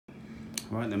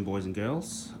Right then, boys and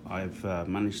girls, I've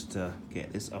managed to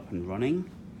get this up and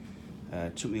running.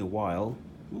 Took me a while.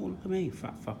 Oh, look at me,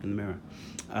 fat fuck in the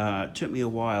mirror. Took me a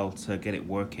while to get it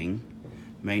working,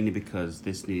 mainly because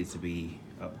this needed to be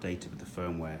updated with the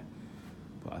firmware.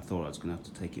 But I thought I was going to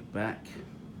have to take it back.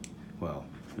 Well,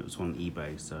 it was on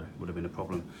eBay, so it would have been a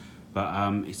problem. But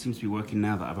it seems to be working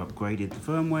now that I've upgraded the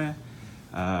firmware.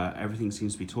 Everything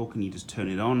seems to be talking. You just turn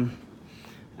it on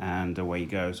and away you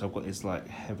go. So I've got this like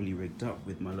heavily rigged up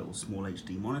with my little small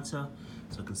HD monitor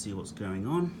so I can see what's going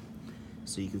on.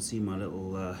 So you can see my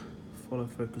little follow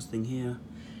focus thing here.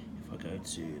 If I go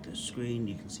to the screen,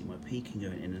 you can see my peaking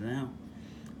going in and out.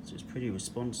 So it's pretty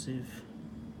responsive.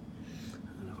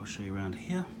 And if I show you around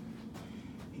here,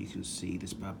 you can see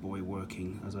this bad boy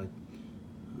working as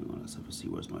let's have a see,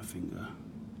 where's my finger?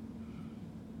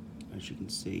 As you can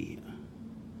see,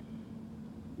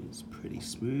 it's pretty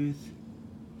smooth.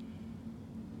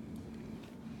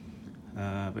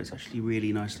 But it's actually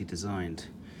really nicely designed.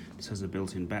 This has a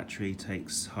built-in battery,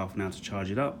 takes half an hour to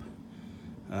charge it up.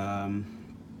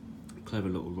 Clever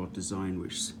little rod design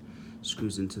which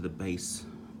screws into the base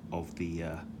of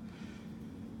the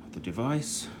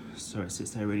device, so it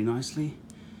sits there really nicely.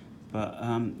 But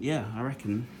yeah, I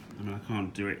reckon, I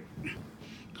can't do it,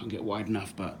 can't get wide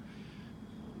enough, but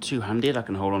two-handed I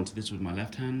can hold on to this with my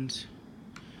left hand,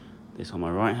 this on my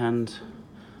right hand.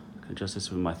 I can adjust this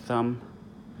with my thumb.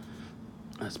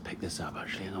 Let's pick this up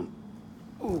actually, hang on.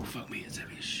 Oh, fuck me, it's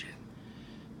heavy as shit.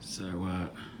 So,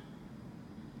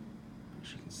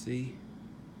 as you can see,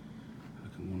 I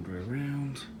can wander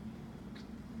around.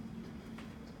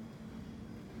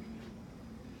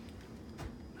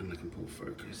 And I can pull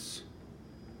focus.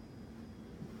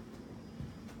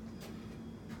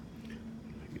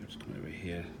 Maybe I'll just come over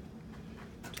here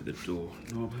to the door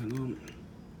knob, hang on.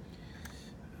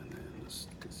 And then let's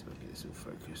see if I can get this in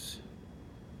focus.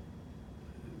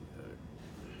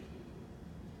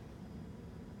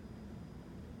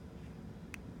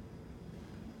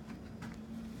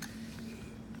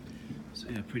 So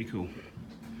yeah, pretty cool.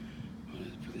 I'll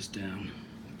put this down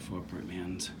before I break my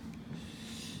hand.